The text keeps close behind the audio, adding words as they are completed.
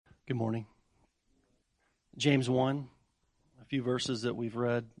Good morning. James 1, a few verses that we've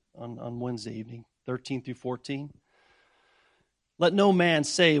read on Wednesday evening, 13 through 14. Let no man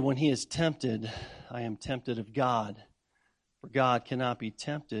say when he is tempted, I am tempted of God. For God cannot be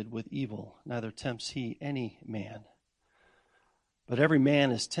tempted with evil, neither tempts he any man. But every man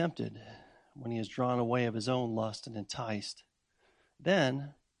is tempted when he is drawn away of his own lust and enticed.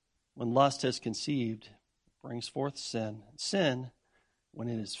 Then, when lust has conceived, brings forth sin. Sin, when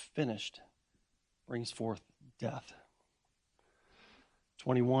it is finished, brings forth death.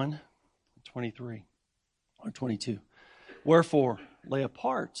 21, 23, or 22. Wherefore, lay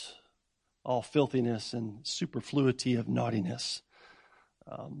apart all filthiness and superfluity of naughtiness,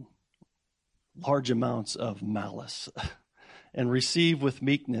 large amounts of malice, and receive with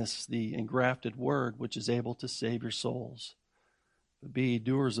meekness the engrafted word which is able to save your souls. But be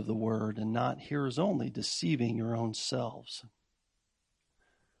doers of the word and not hearers only, deceiving your own selves.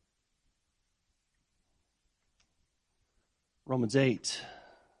 Romans 8,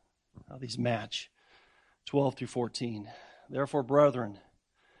 how these match, 12 through 14. Therefore, brethren,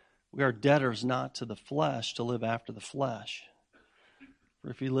 we are debtors not to the flesh to live after the flesh.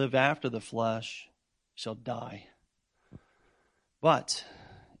 For if you live after the flesh, you shall die. But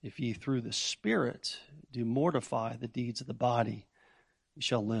if ye through the Spirit do mortify the deeds of the body, you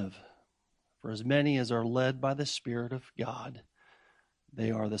shall live. For as many as are led by the Spirit of God,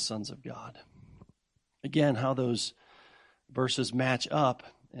 they are the sons of God. Again, how those verses match up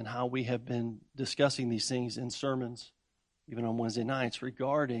and how we have been discussing these things in sermons, even on Wednesday nights,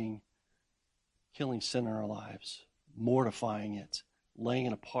 regarding killing sin in our lives, mortifying it, laying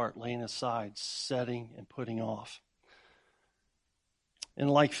it apart, laying aside, setting and putting off. In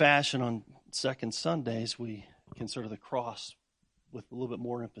like fashion, on second Sundays, we consider the cross with a little bit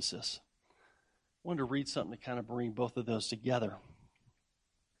more emphasis. I wanted to read something to kind of bring both of those together.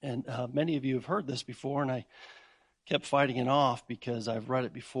 And many of you have heard this before, and I kept fighting it off because I've read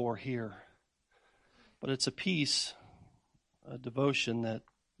it before here. But it's a piece, a devotion that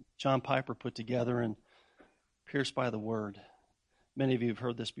John Piper put together and pierced by the word. Many of you have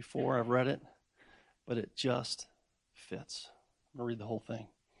heard this before. I've read it, but it just fits. I'm going to read the whole thing.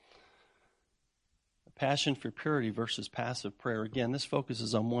 A passion for purity versus passive prayer. Again, this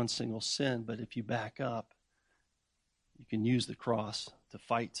focuses on one single sin, but if you back up, you can use the cross to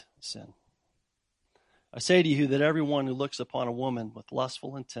fight sin. I say to you that everyone who looks upon a woman with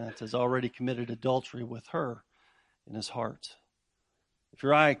lustful intent has already committed adultery with her in his heart. If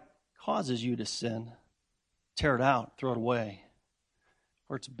your eye causes you to sin, tear it out, throw it away.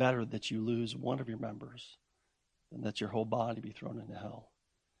 For it's better that you lose one of your members than that your whole body be thrown into hell.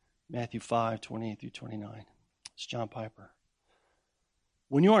 Matthew 5, 28 through 29. It's John Piper.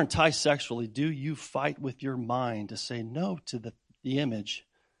 When you are enticed sexually, do you fight with your mind to say no to the image,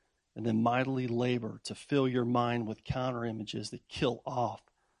 and then mightily labor to fill your mind with counter images that kill off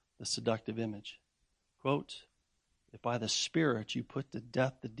the seductive image? Quote, if by the Spirit you put to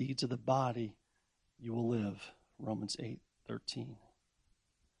death the deeds of the body, you will live. Romans 8:13.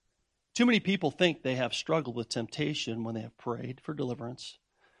 Too many people think they have struggled with temptation when they have prayed for deliverance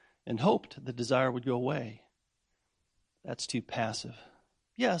and hoped the desire would go away. That's too passive.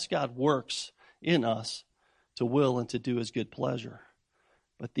 Yes, God works in us to will and to do his good pleasure.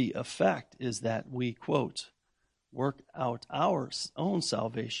 But the effect is that we, quote, work out our own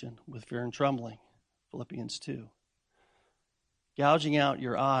salvation with fear and trembling. Philippians 2. Gouging out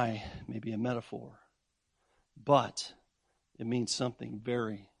your eye may be a metaphor, but it means something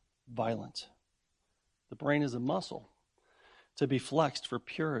very violent. The brain is a muscle to be flexed for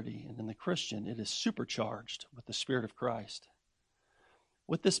purity, and in the Christian, it is supercharged with the Spirit of Christ.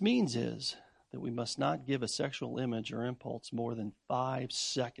 What this means is that we must not give a sexual image or impulse more than 5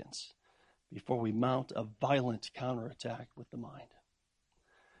 seconds before we mount a violent counterattack with the mind.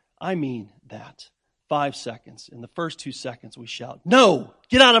 I mean that. 5 seconds. In the first 2 seconds, we shout, "No!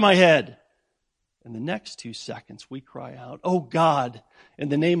 Get out of my head!" In the next 2 seconds, we cry out, "Oh God, in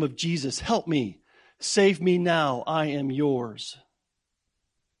the name of Jesus, help me. Save me now. I am yours."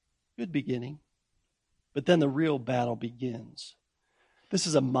 Good beginning. But then the real battle begins. This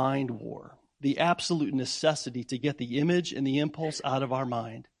is a mind war. The absolute necessity to get the image and the impulse out of our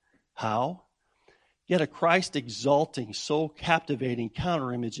mind. How? Get a Christ-exalting, soul-captivating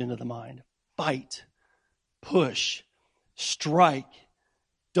counter-image into the mind. Fight, push, strike.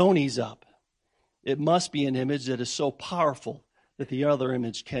 Don't ease up. It must be an image that is so powerful that the other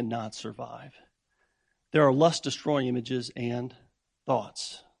image cannot survive. There are lust-destroying images and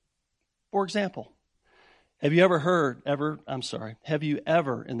thoughts. For example, have you ever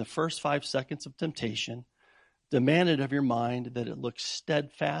in the first 5 seconds of temptation, demanded of your mind that it look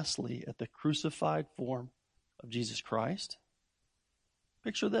steadfastly at the crucified form of Jesus Christ.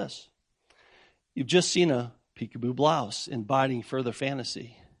 Picture this. You've just seen a peekaboo blouse inviting further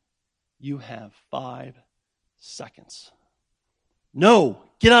fantasy. You have 5 seconds. No,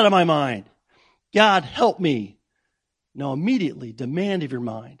 get out of my mind. God, help me. Now immediately demand of your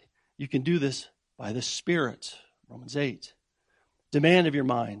mind. You can do this by the Spirit, Romans 8. Demand of your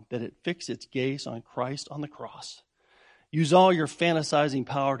mind that it fix its gaze on Christ on the cross. Use all your fantasizing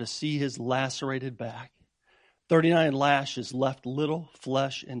power to see his lacerated back. 39 lashes left little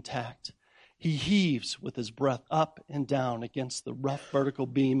flesh intact. He heaves with his breath up and down against the rough vertical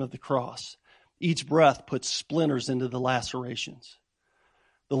beam of the cross. Each breath puts splinters into the lacerations.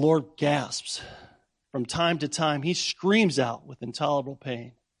 The Lord gasps. From time to time, he screams out with intolerable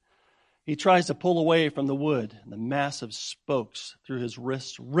pain. He tries to pull away from the wood, and the massive spokes through his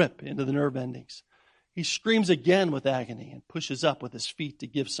wrists rip into the nerve endings. He screams again with agony and pushes up with his feet to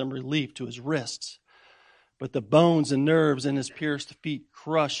give some relief to his wrists. But the bones and nerves in his pierced feet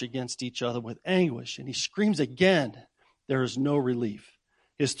crush against each other with anguish, and he screams again. There is no relief.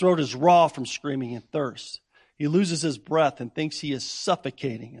 His throat is raw from screaming and thirst. He loses his breath and thinks he is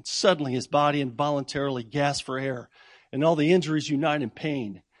suffocating, and suddenly his body involuntarily gasps for air, and all the injuries unite in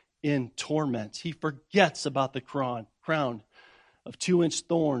pain, in torment. He forgets about the crown of 2-inch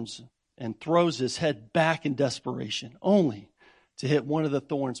thorns and throws his head back in desperation, only to hit one of the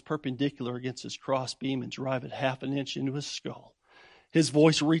thorns perpendicular against his crossbeam and drive it 1/2 inch into his skull. His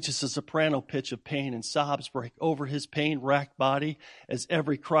voice reaches a soprano pitch of pain, and sobs break over his pain-racked body as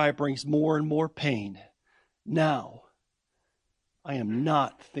every cry brings more and more pain. Now, I am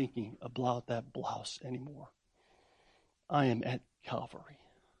not thinking about that blouse anymore. I am at Calvary.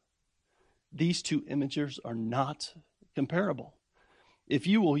 These two images are not comparable. If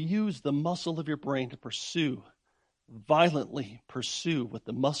you will use the muscle of your brain to violently pursue with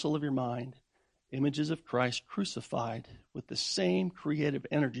the muscle of your mind, images of Christ crucified with the same creative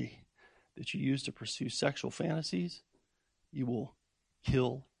energy that you use to pursue sexual fantasies, you will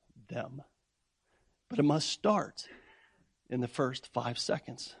kill them. But it must start in the first 5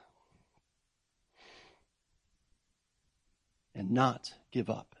 seconds. And not give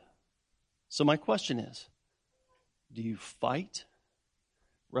up. So my question is, do you fight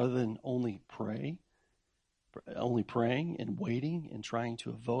rather than only praying and waiting and trying to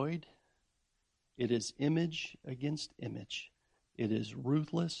avoid? It is image against image. It is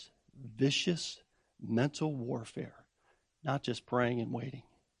ruthless, vicious, mental warfare, not just praying and waiting.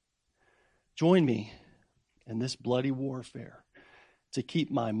 Join me in this bloody warfare to keep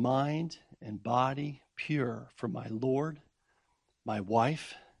my mind and body pure for my Lord, my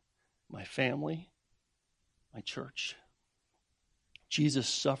wife, my family, my church. Jesus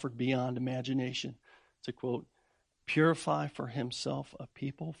suffered beyond imagination to, quote, purify for himself a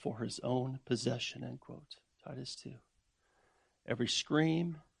people for his own possession, end quote. Titus 2. Every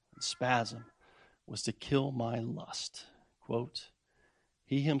scream and spasm was to kill my lust. Quote,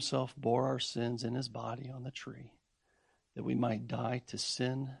 he himself bore our sins in his body on the tree, that we might die to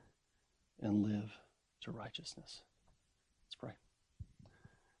sin and live to righteousness. Let's pray.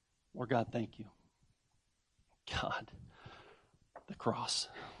 Lord God, thank you. God, the cross.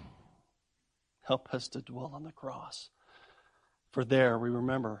 Help us to dwell on the cross. For there we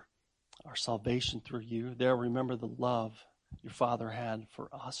remember our salvation through you. There we remember the love your Father had for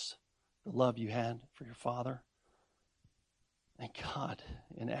us, the love you had for your Father. And God,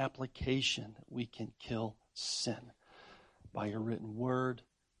 in application, we can kill sin by your written word,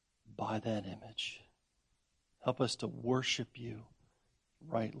 by that image. Help us to worship you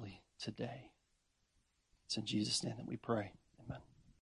rightly today. It's in Jesus' name that we pray.